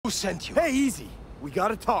sent you? Hey, easy. We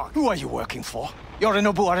gotta talk. Who are you working for?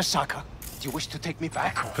 Yorinobu Arasaka? Do you wish to take me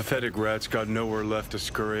back? Pathetic rat's got nowhere left to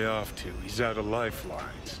scurry off to. He's out of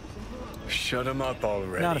lifelines. Shut him up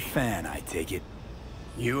already. Not a fan, I take it.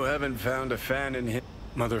 You haven't found a fan in him.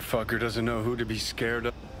 Motherfucker doesn't know who to be scared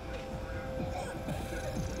of.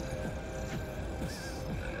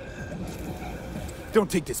 Don't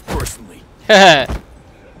take this personally.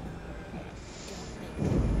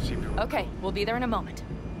 Okay, we'll be there in a moment.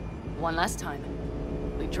 One last time.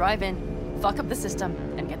 We drive in, fuck up the system,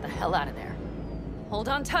 and get the hell out of there. Hold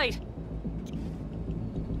on tight.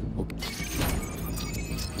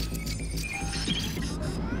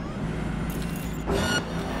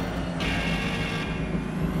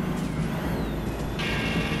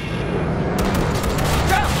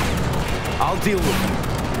 I'll deal with them.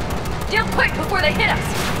 Deal quick before they hit us!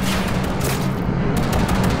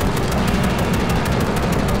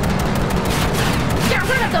 Get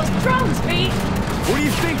rid of those drones, V! What do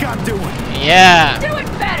you think I'm doing? Yeah. Do it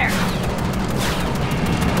better!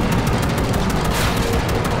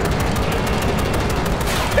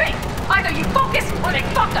 V! Either you focus or they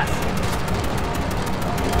fuck us!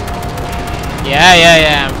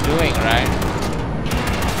 Yeah, I'm doing right.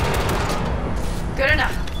 Good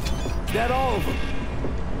enough. Is that all of them?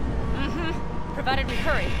 Mm-hmm. Provided we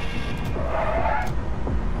hurry.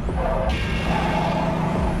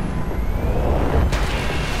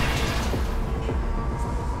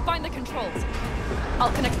 Find the controls.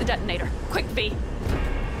 I'll connect the detonator. Quick, V.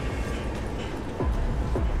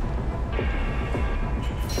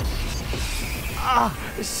 Ah,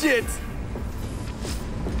 shit!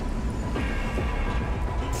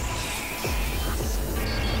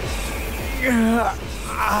 Come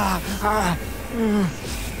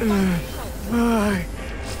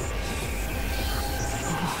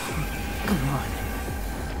on.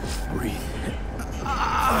 Breathe.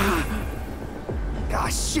 Ah,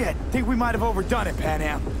 shit! Think we might have overdone it, Pan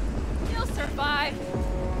Am. You'll survive.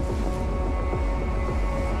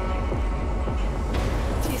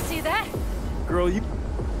 Do you see that? Girl, you...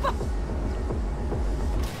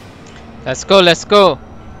 Let's go, let's go.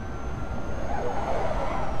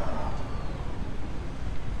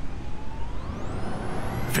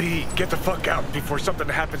 V, get the fuck out before something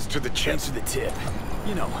happens to the chip. Thanks for the tip.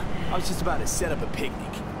 You know, I was just about to set up a picnic.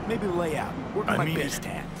 Maybe lay out. Work on my base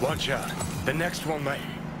tan. Watch out. The next one might...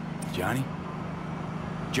 Johnny?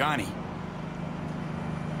 Johnny?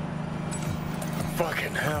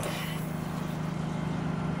 Fucking hell.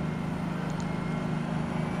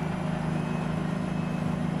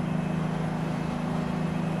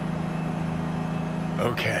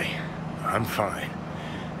 Okay, I'm fine.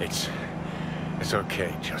 It's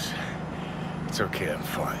okay, just... It's okay, I'm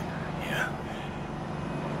fine, yeah.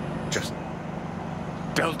 Just...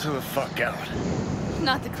 Delta the fuck out.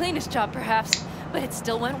 Not the cleanest job, perhaps, but it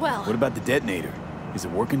still went well. What about the detonator? Is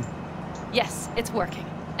it working? Yes, it's working.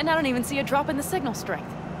 And I don't even see a drop in the signal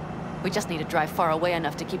strength. We just need to drive far away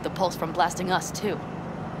enough to keep the pulse from blasting us, too.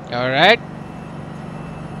 Alright.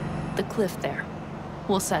 The cliff there.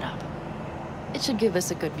 We'll set up. It should give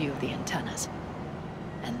us a good view of the antennas.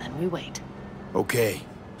 And then we wait. Okay.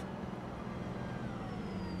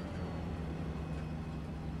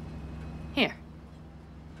 Here.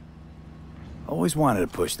 Always wanted to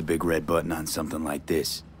push the big red button on something like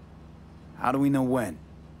this. How do we know when?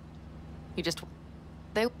 You just...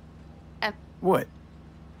 They... And... What?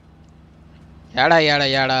 Yada yada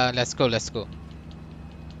yada. Let's go, let's go.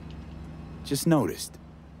 Just noticed.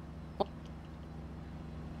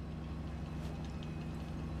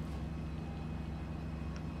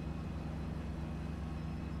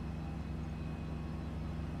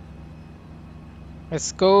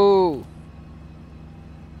 Let's go.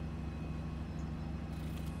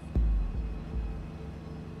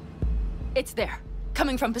 It's there.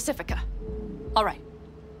 Coming from Pacifica. All right.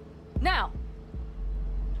 Now!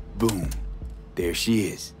 Boom. There she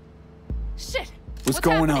is. Shit! What's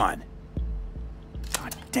going happening? on?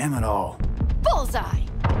 God damn it all. Bullseye!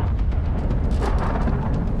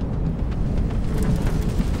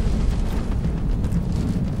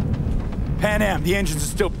 Pan Am, the engines are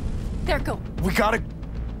still... There, go. We gotta...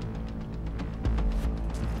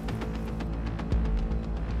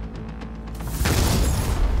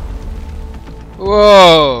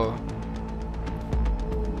 Whoa.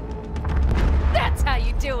 That's how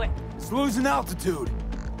you do it. It's losing altitude.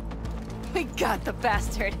 We got the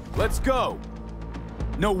bastard. Let's go.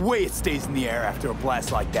 No way it stays in the air after a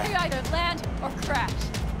blast like We that. either land or crash.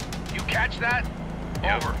 You catch that?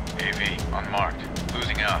 Over. AV, unmarked.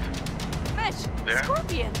 Losing out. Fish! There?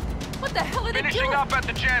 Scorpion! What the hell are they Finishing doing? up at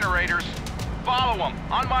the generators. Follow them.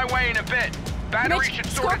 On my way in a bit. Battery Mitch, should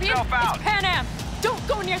sort Scorpion, itself out. it's Pan Am. Don't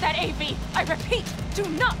go near that AV. I repeat, do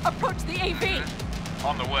not approach the AV.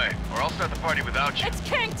 On the way, or I'll start the party without you. It's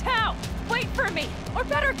Kang Tao. Wait for me, or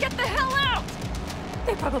better get the hell out.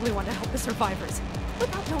 They probably want to help the survivors,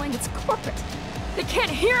 without knowing it's corporate. They can't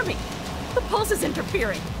hear me. The pulse is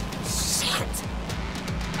interfering. Shit.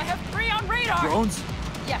 I have 3 on radar. Drones?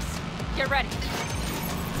 Yes, get ready.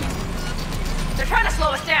 They're trying to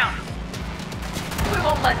slow us down. We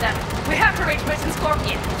won't let them. We have to reach Mitch and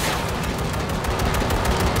Scorpion.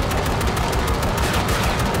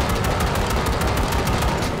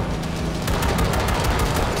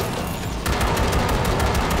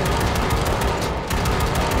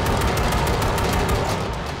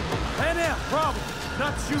 Hey there, problem.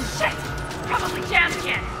 Not shooting. Shit! Probably jammed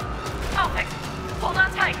again. I'll fix it. Hold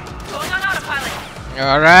on tight. Going on autopilot.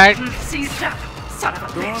 Alright. Seized up. Son of a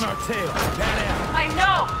They're on bitch. our tail. Pan Am. I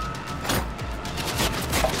know!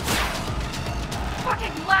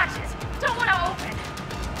 Fucking latches! Don't want to open!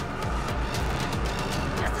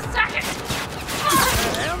 Just a second!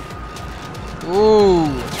 Pan Am? Ooh.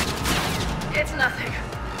 It's nothing.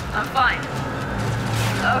 I'm fine.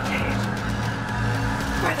 Okay.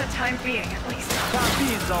 For the time being, at least. Time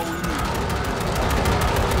being's all we need.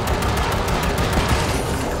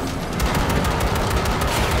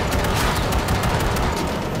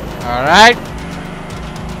 Alright.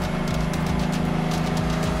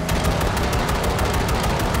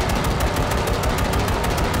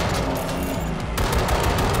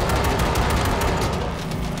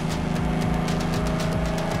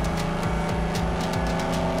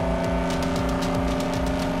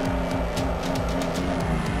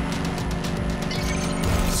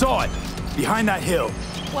 Saw it. Behind that hill.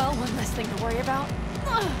 Well, one less thing to worry about.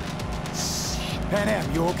 Pan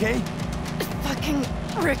Am, you okay? Fucking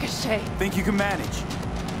ricochet. Think you can manage?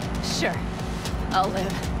 Sure. I'll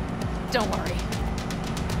live. Don't worry.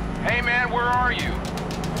 Hey man, where are you?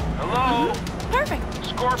 Hello? Perfect.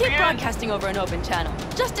 Scorpion? Keep broadcasting over an open channel,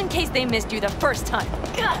 just in case they missed you the first time.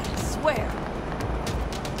 God, I swear.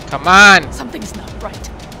 Come on. Something's not right.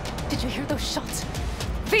 Did you hear those shots?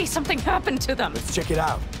 V, something happened to them. Let's check it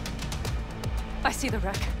out. I see the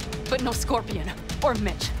wreck, but no Scorpion or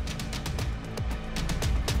Mitch.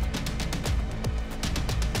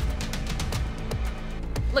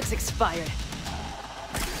 Looks expired.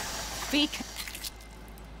 Beak.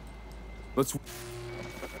 Let's...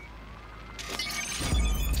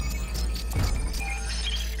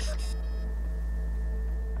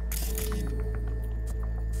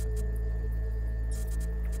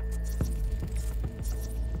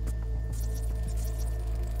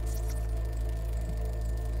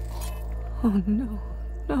 Oh no,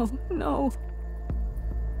 no, no.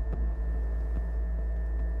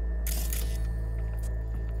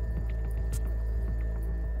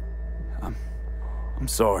 I'm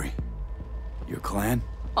sorry. Your clan?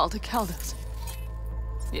 Aldecaldos.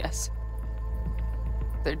 Yes.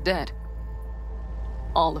 They're dead.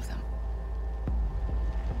 All of them.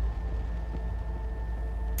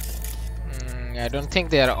 I don't think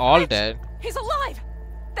they are all dead. He's alive!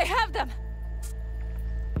 They have them!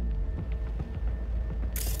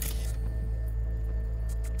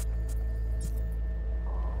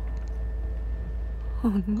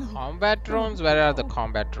 Oh no. Combat drones? Where are the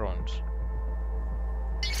combat drones?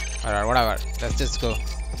 Alright, whatever. Let's just go.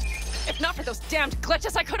 If not for those damned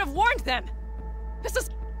glitches, I could have warned them! This is...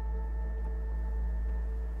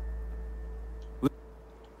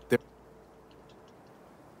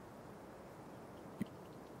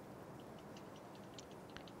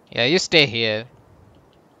 Yeah, you stay here.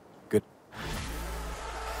 Good.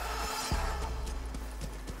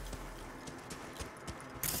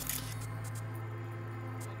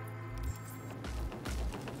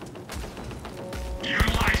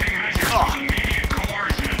 Utilizing measures of immediate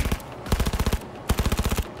coercion.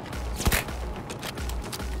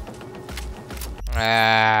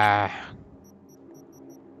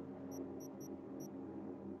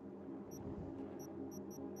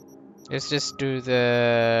 Let's just do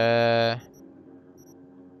the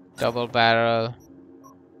double barrel.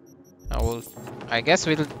 I guess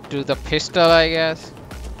we'll do the pistol, I guess.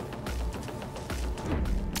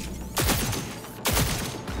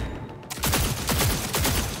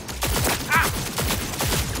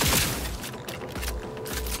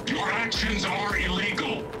 Your actions are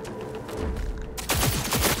illegal.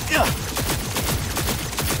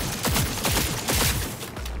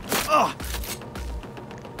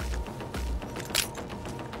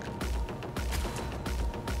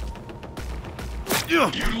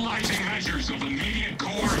 Utilizing measures of immediate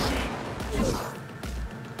coercion.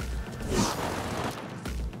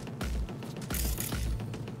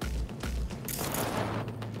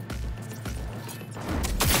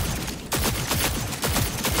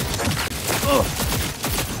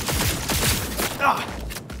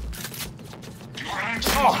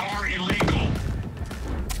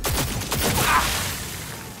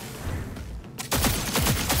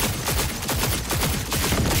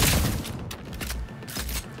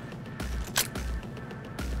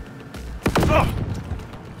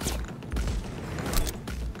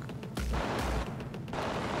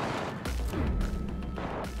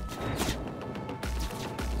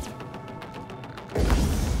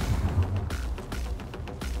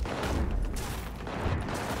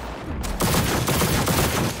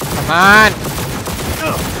 on!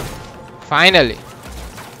 Finally!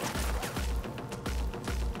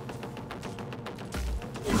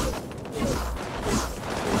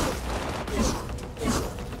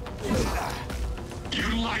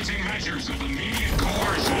 Utilizing measures of immediate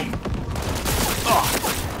coercion.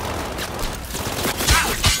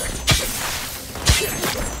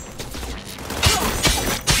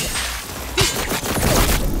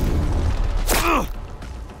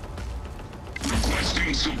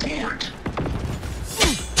 Requesting support.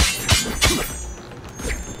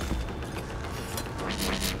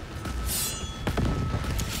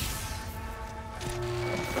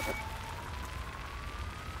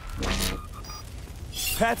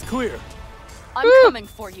 Path's clear. I'm coming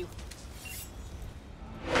for you.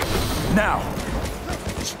 Now.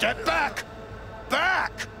 Step back!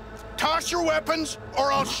 Back! Toss your weapons,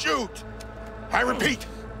 or I'll shoot! I repeat,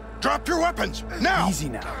 drop your weapons, now! Easy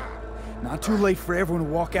now. Not too late for everyone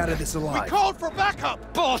to walk out of this We alive. called for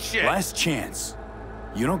backup! Bullshit! Last chance.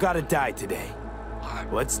 You don't gotta die today.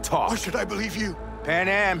 Let's Why talk. should I believe you? Pan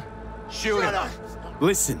Am, shoot Shut him. up!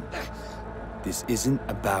 Listen. This isn't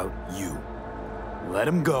about you. Let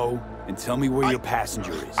him go and tell me where your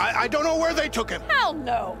passenger is. I don't know where they took him. Hell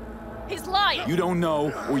no! He's lying! You don't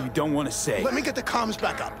know or you don't want to say. Let me get the comms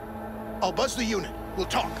back up. I'll buzz the unit. We'll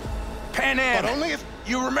talk. Pan Am, But only if...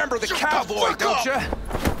 you remember the Shut the cowboy, fuck don't up. you?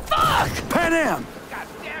 Fuck! Pan Am! God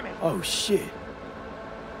damn it. Oh, shit.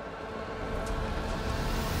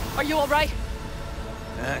 Are you alright?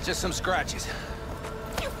 Just some scratches.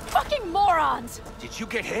 You fucking morons! Did you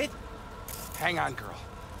get hit? Hang on, girl.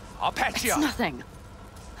 I'll patch you It's up. nothing.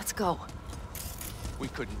 Let's go. We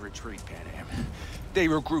couldn't retreat, Pan Am. They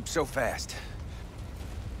regrouped so fast.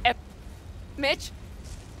 Mitch?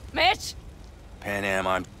 Mitch? Pan Am,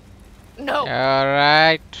 I'm... No!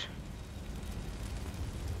 Alright.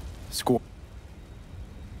 Score.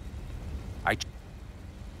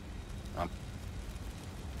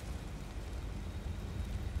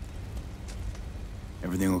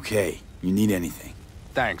 Everything okay? You need anything?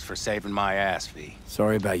 Thanks for saving my ass, V.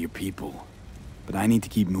 Sorry about your people, but I need to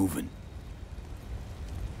keep moving.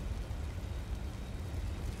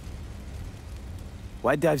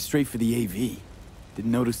 Why dive straight for the AV?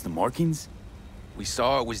 Didn't notice the markings? We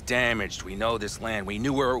saw it was damaged. We know this land. We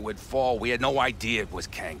knew where it would fall. We had no idea it was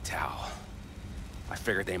Kang Tao. I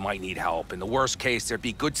figured they might need help. In the worst case, there'd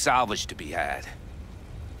be good salvage to be had.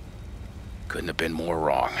 Couldn't have been more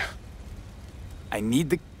wrong. I need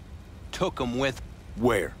the... Took them with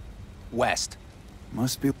Where? West.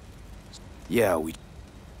 Must be... Yeah, we...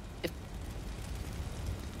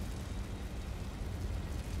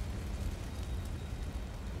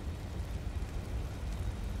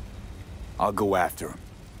 I'll go after him.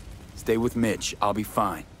 Stay with Mitch. I'll be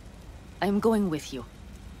fine. I'm going with you.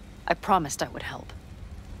 I promised I would help.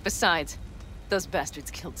 Besides, those bastards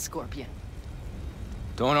killed Scorpion.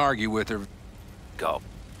 Don't argue with her. Go.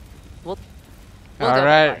 We'll All go,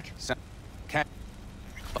 right. Mike. Kang,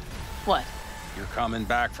 What? you're coming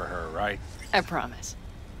back for her, right? I promise.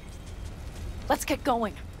 Let's get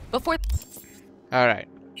going. Before... Alright.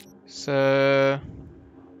 So...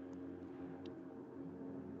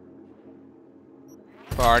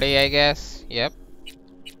 Body, I guess. Yep.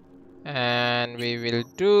 And we will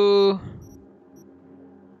do...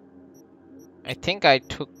 I think I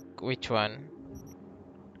took... Which one?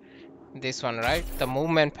 This one, right? The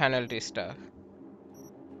movement penalty stuff.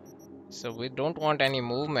 So we don't want any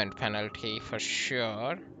movement penalty for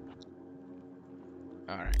sure.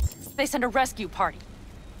 Alright. They send a rescue party.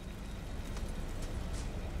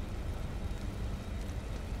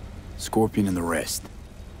 Scorpion and the rest.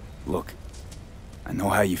 Look, I know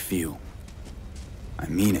how you feel. I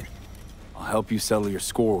mean it. I'll help you settle your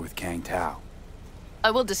score with Kang Tao.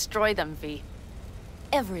 I will destroy them, V.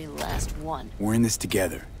 Every last one. We're in this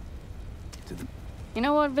together. You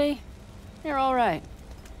know what, V? You're all right.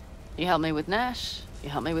 You helped me with Nash. You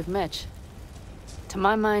helped me with Mitch. To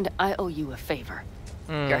my mind, I owe you a favor.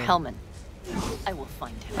 Your Hellman. I will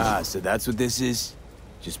find him. Ah, so that's what this is?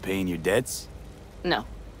 Just paying your debts? No.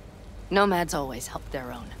 Nomads always help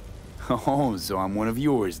their own. Oh, so I'm one of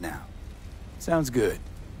yours now. Sounds good.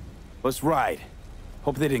 Let's ride.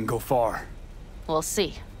 Hope they didn't go far. We'll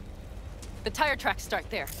see. The tire tracks start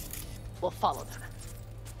there. We'll follow them.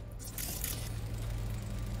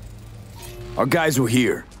 Our guys were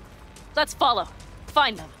here. Let's follow.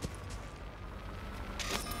 Find them.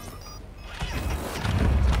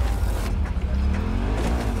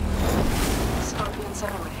 Scorpion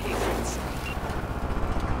Center would hate Prince.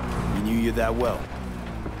 You knew you that well.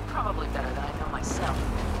 Probably better than I know myself.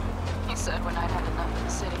 He said when I'd had enough of the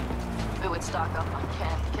city, we would stock up on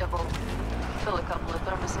canned kibble, Fill a couple of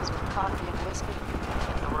thermoses with coffee and whiskey.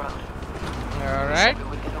 Hit the road. All right. We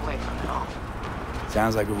would get away from it all.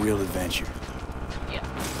 Sounds like a real adventure. Yeah.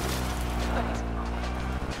 But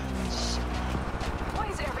he's shit. Why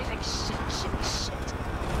is everything shit?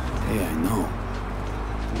 Hey, I know.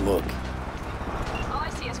 Look. All I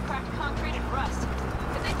see is cracked concrete and rust.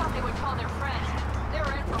 If they thought they would call their friends, they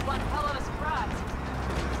were in for one hell of a surprise.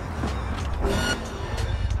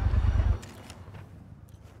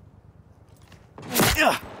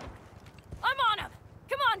 I'm on him!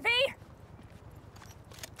 Come on, V!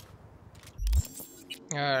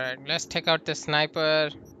 Alright, let's take out the sniper.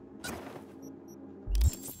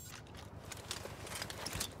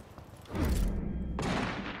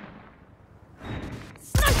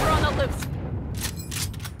 Sniper on the loose!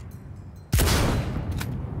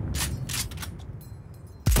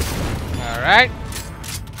 Alright.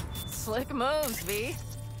 Slick moves, V.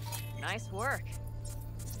 Nice work.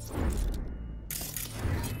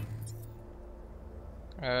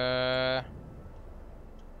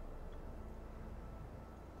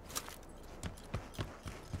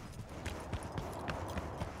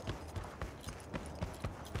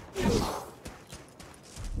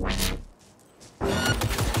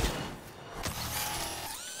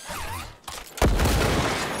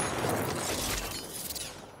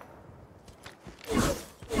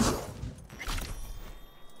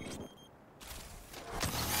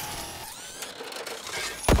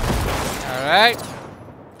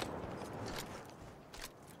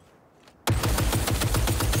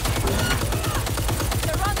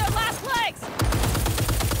 They're on their last legs!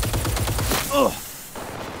 Ugh.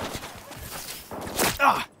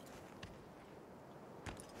 Ah.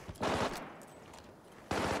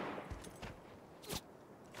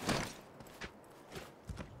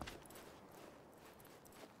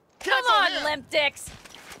 Come on, limp dicks!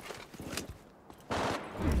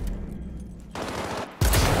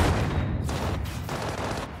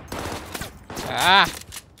 Ah.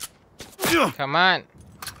 Come on.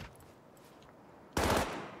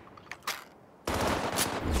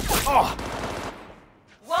 Oh.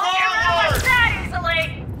 Won't get rid of us that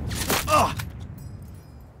easily! Oh.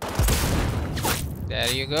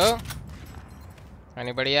 There you go.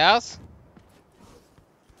 Anybody else?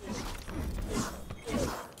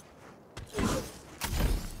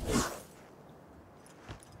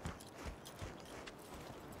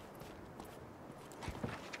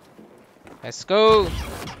 Let's go.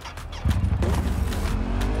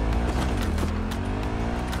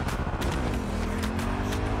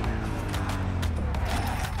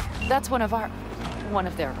 That's one of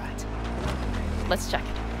their rides. Let's check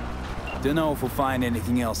it. Don't know if we'll find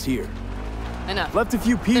anything else here. Enough. Left a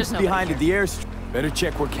few peeps There's nobody behind here. at the airstrip. Better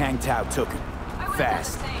check where Kang Tao took him.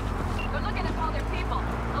 Fast. They're looking to call their people.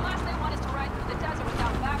 The last they want is to ride through the desert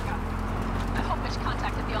without backup. I hope Mitch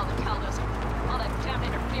contacted the Alder Caldos. All that damn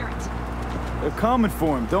interference. They're coming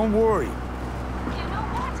for him. Don't worry. You know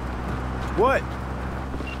What?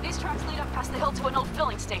 what? These tracks lead up past the hill to an old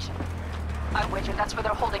filling station. I wager that's where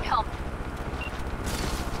they're holding Helm.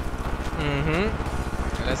 Mm-hmm.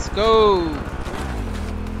 Let's go.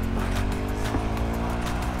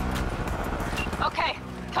 Okay,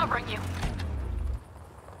 covering you.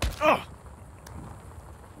 Oh.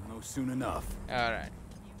 We'll know soon enough. All right.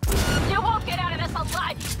 You won't get out of this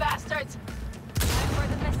alive, you bastards! I'm for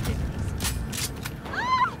the festivities.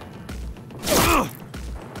 Ah!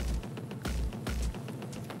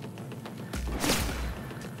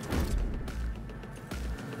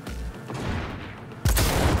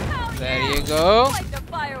 There you go. Like the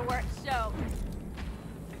fireworks show.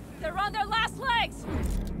 They're on their last legs.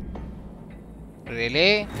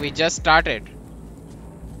 Really? We just started.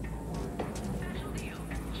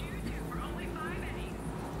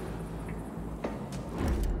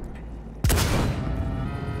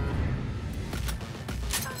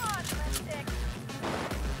 Come on, lipstick.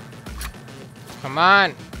 Come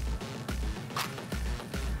on.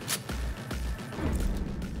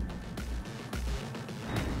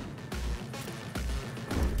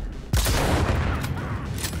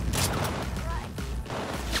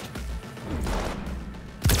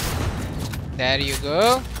 There you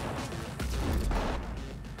go.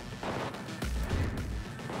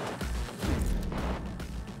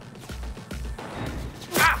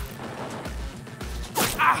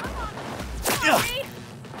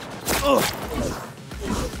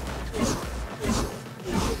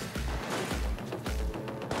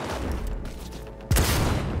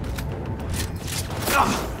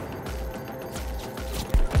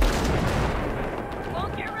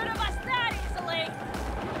 Won't get rid of us that easily.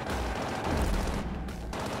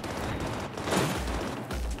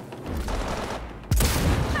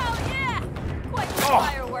 Hell yeah!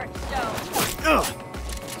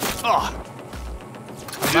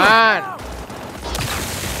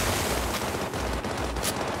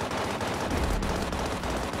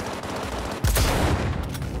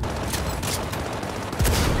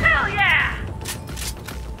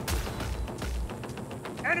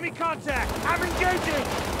 contact! I'm engaging!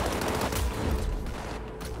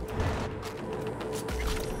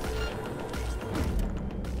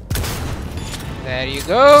 There you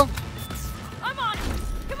go. I'm on it!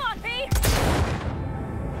 Come on, V!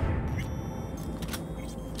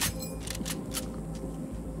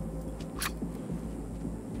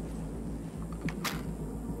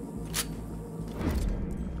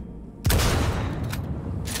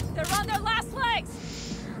 They're on their last legs!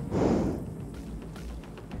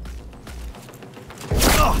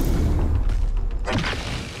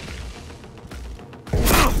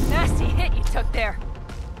 Nasty hit you took there.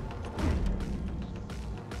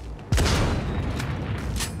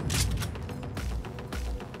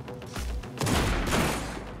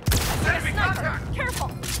 Sniper, careful!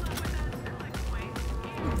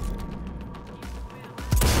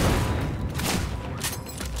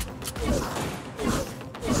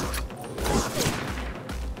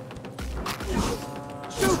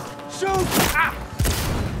 Shoot! Ah!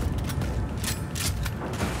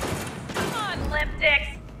 Come on,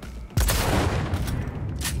 lipsticks!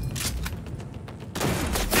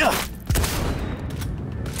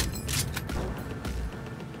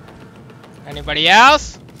 Anybody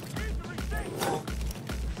else?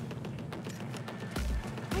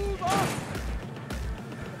 Move up!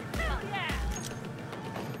 Hell yeah!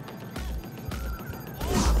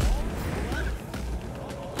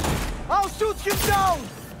 I'll shoot you down!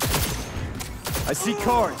 I see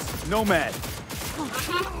cars. Nomad.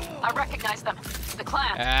 I recognize them. The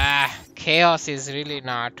clan. Chaos is really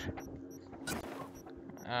not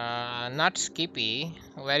Skippy.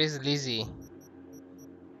 Where is Lizzie?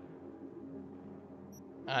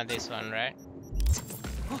 This one, right?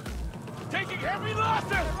 Taking heavy losses!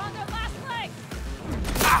 They're on their last legs!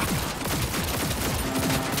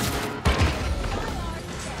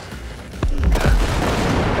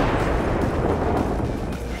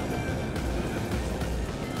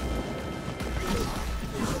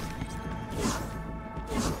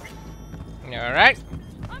 All right.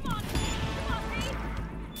 I'm on it! Come on, V!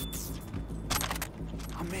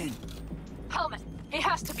 I'm in. Helmet, he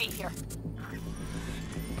has to be here.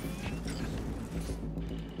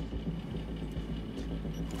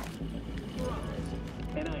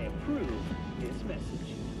 And I approve this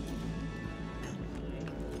message.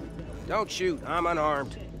 Don't shoot, I'm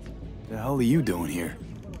unarmed. The hell are you doing here?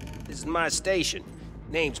 This is my station.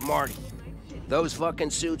 Name's Marty. Those fucking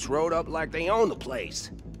suits rode up like they own the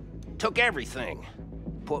place. Took everything.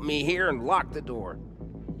 Put me here and locked the door.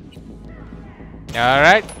 All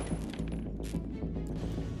right.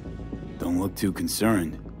 Don't look too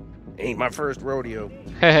concerned. Ain't my first rodeo.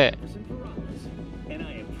 And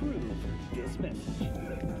I approve this message.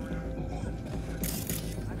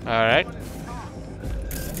 All right.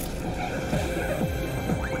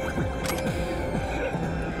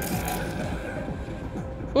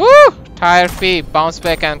 Woo! Tire fee, bounce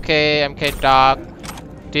back MK dog,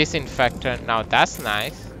 disinfectant. Now that's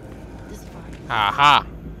nice. Aha.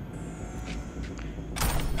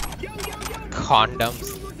 Condoms.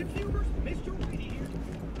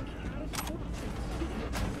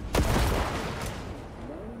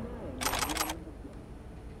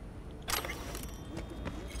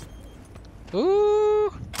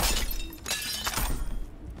 Ooh.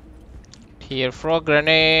 Tier 4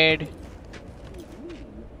 grenade.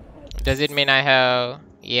 Does it mean I have?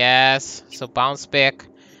 Yes. So bounce back.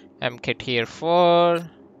 MK tier 4.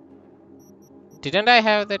 Didn't I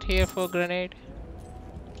have the tier 4 grenade?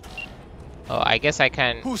 Oh, I guess I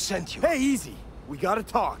can. Who sent you? Hey, easy. We gotta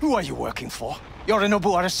talk. Who are you working for?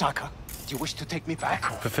 Yorinobu Arasaka. Do you wish to take me back?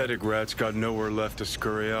 Pathetic rat's got nowhere left to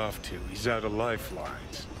scurry off to. He's out of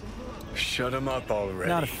lifelines. Shut him up already.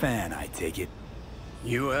 Not a fan, I take it.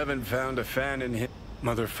 You haven't found a fan in him.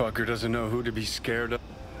 Motherfucker doesn't know who to be scared of.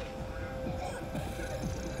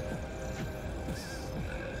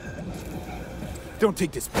 Don't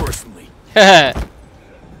take this personally.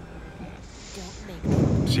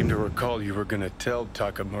 Seem to recall you were gonna tell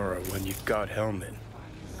Takamura when you got Helmet.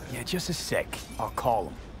 Yeah, just a sec. I'll call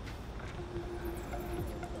him.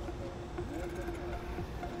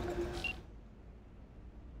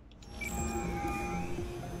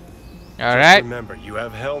 All right. Remember, you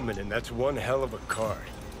have Helmet, and that's one hell of a card.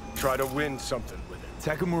 Try to win something with it.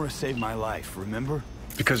 Takamura saved my life, remember?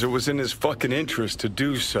 Because it was in his fucking interest to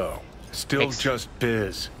do so. Still just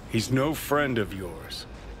biz. He's no friend of yours.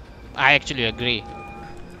 I actually agree.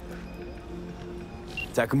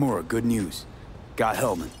 Takamura, good news. Got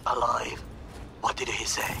Hellman. Alive? What did he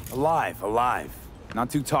say? Alive, alive.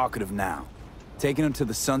 Not too talkative now. Taking him to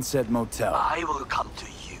the Sunset Motel. I will come to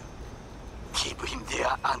you. Keep him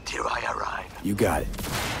there until I arrive. You got it.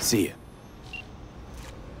 See ya.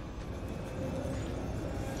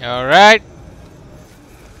 Alright.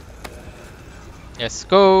 Let's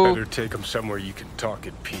go. Better take him somewhere you can talk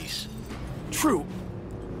in peace. True.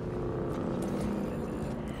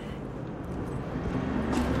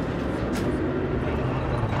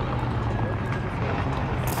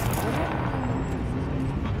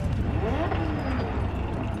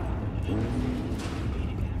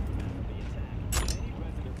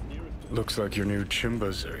 Looks like your new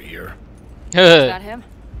Chimbas are here. Is that him?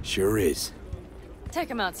 Sure is. Take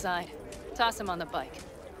him outside. Toss him on the bike.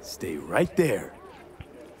 Stay right there.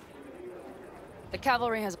 The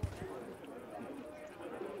cavalry has...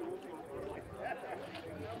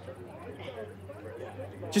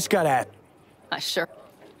 Just got at. I sure...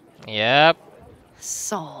 Yep.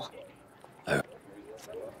 Saul.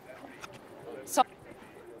 Saul.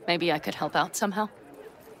 Maybe I could help out somehow?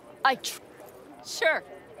 Sure.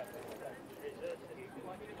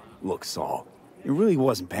 Look, Saul, it really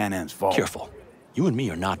wasn't Panam's fault. Careful. You and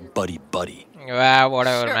me are not buddy-buddy. Well,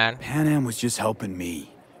 whatever, Sure. man. Panam was just helping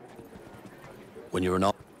me. When you're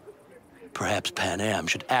an perhaps Panam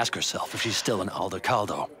should ask herself if she's still an Alder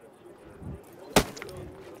Caldo.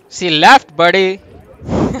 She left, buddy.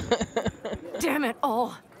 Damn it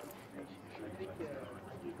all.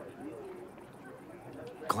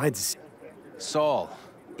 Glad to see. Saul,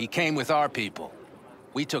 he came with our people.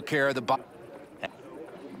 We took care of the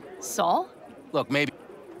Saul? Look, maybe...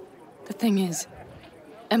 The thing is,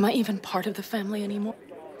 am I even part of the family anymore?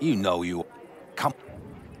 You know you... Come...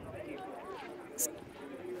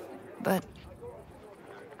 But...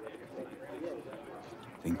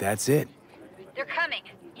 Think that's it. They're coming.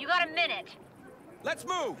 You got a minute. Let's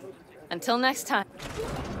move! Until next time.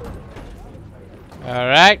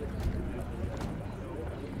 Alright.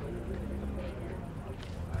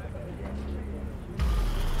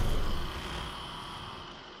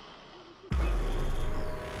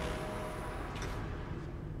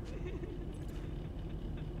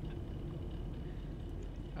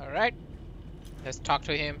 Alright. Let's talk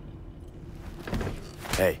to him.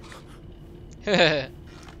 Hey. Where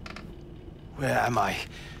am I?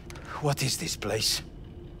 What is this place?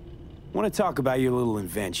 Want to talk about your little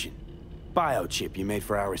invention? Biochip you made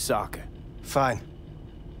for Arasaka. Fine.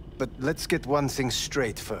 But let's get one thing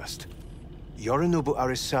straight first. Yorinobu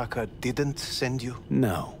Arasaka didn't send you?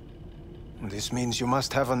 No. This means you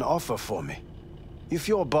must have an offer for me. If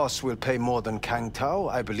your boss will pay more than Kang Tao,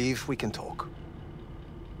 I believe we can talk.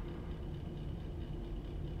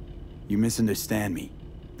 You misunderstand me.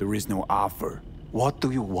 There is no offer. What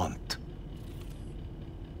do you want?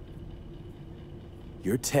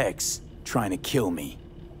 Your tech's trying to kill me.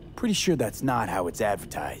 Pretty sure that's not how it's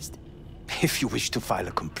advertised. If you wish to file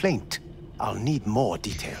a complaint, I'll need more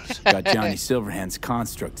details. Got Johnny Silverhand's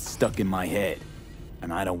construct stuck in my head,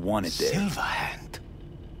 and I don't want it there. Silverhand?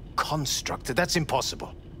 Construct? That's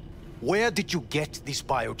impossible. Where did you get this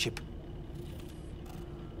biochip?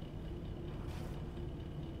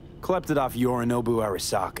 Klept it off Yorinobu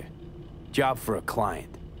Arasaka. Job for a client.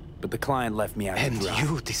 But the client left me out to And dry.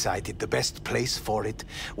 you decided the best place for it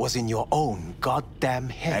was in your own goddamn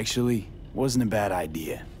head. Actually, wasn't a bad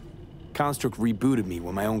idea. Construct rebooted me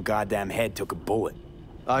when my own goddamn head took a bullet.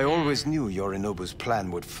 I always knew Yorinobu's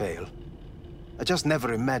plan would fail. I just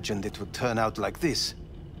never imagined it would turn out like this.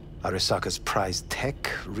 Arasaka's prized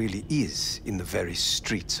tech really is in the very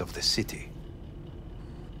streets of the city.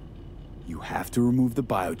 You have to remove the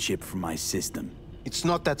biochip from my system. It's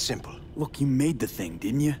not that simple. Look, you made the thing,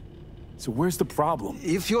 didn't you? So where's the problem?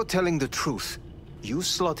 If you're telling the truth, you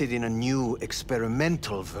slotted in a new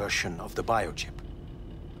experimental version of the biochip.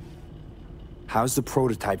 How's the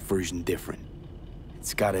prototype version different?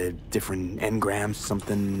 It's got a different engram,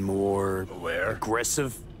 something more...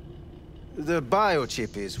 aggressive? The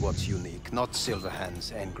biochip is what's unique, not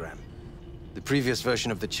Silverhand's engram. The previous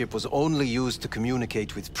version of the chip was only used to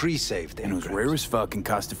communicate with pre-saved engrams. And it was rare as fuck and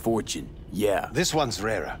cost a fortune. Yeah. This one's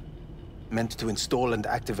rarer. Meant to install and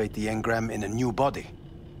activate the engram in a new body.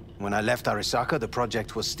 When I left Arasaka, the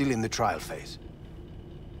project was still in the trial phase.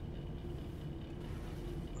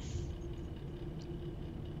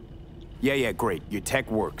 Yeah, great. Your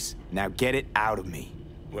tech works. Now get it out of me.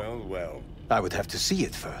 Well. I would have to see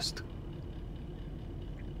it first.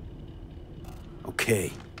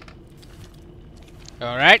 Okay.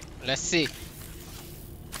 Alright, let's see.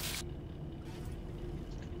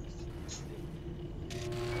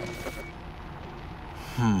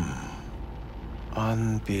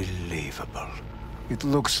 Unbelievable. It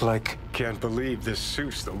looks like... Can't believe this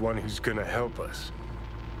suit's the one who's gonna help us.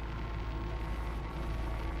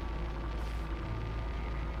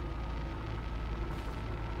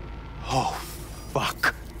 Oh,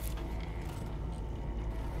 fuck.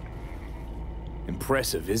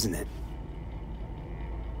 impressive, isn't it?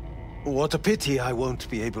 What a pity I won't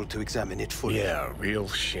be able to examine it fully. Yeah, real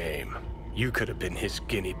shame. You could have been his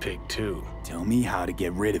guinea pig too. Tell me how to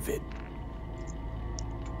get rid of it.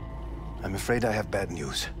 I'm afraid I have bad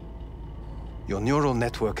news. Your neural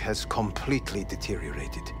network has completely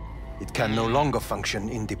deteriorated. It can no longer function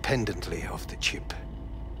independently of the chip.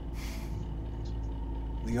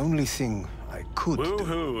 The only thing I could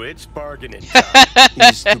Woohoo, it's bargaining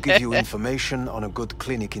is to give you information on a good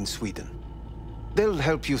clinic in Sweden. They'll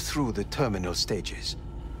help you through the terminal stages.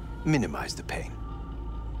 Minimize the pain.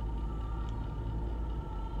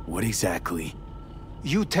 What exactly?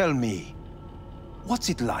 You tell me, what's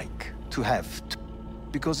it like to have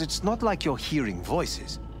because it's not like you're hearing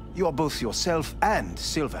voices. You are both yourself and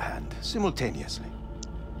Silverhand simultaneously.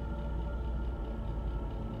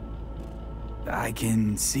 I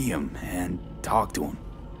can see him and talk to him.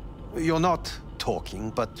 You're not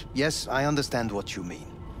talking, but yes, I understand what you mean.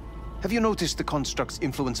 Have you noticed the construct's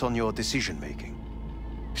influence on your decision-making?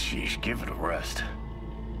 Sheesh, give it a rest.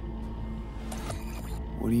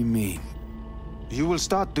 What do you mean? You will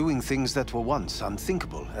start doing things that were once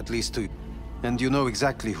unthinkable, at least to... And you know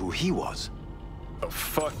exactly who he was. Oh,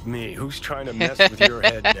 fuck me. Who's trying to mess with your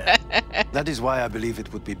head now? That is why I believe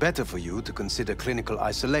it would be better for you to consider clinical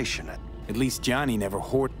isolation. At least Johnny never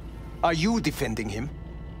hoarded. Are you defending him?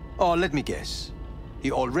 Or let me guess.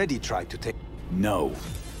 He already tried to take... No.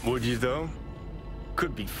 Would you, though?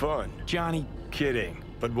 Could be fun. Johnny... Kidding.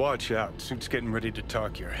 But watch out. Suit's getting ready to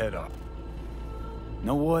talk your head off.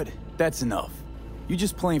 Know what? That's enough. You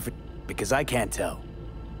just playing for... because I can't tell.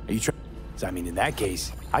 Are you trying... I mean, in that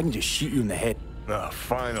case, I can just shoot you in the head. Ah,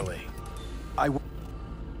 finally.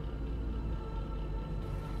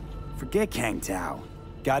 Forget Kang Tao.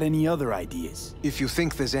 Got any other ideas? If you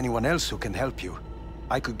think there's anyone else who can help you,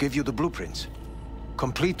 I could give you the blueprints.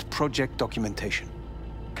 Complete project documentation.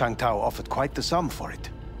 Kang Tao offered quite the sum for it.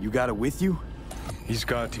 You got it with you? He's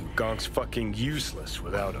got to. Gonk's fucking useless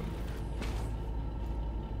without him.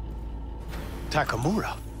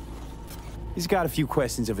 Takamura? He's got a few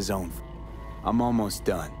questions of his own. I'm almost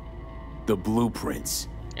done. The blueprints.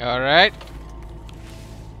 All right.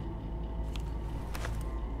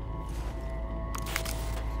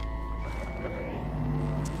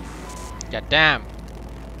 God damn.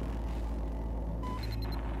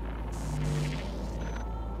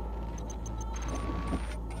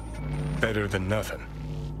 Better than nothing.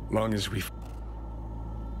 Long as we...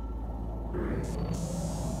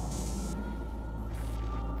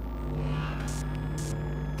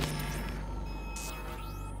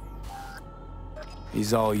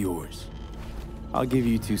 He's all yours. I'll give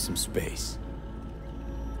you two some space.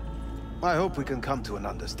 I hope we can come to an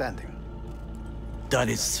understanding. That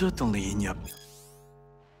is certainly in your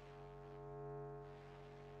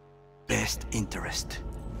best interest.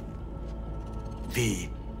 V,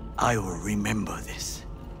 I will remember this.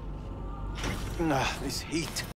 This heat.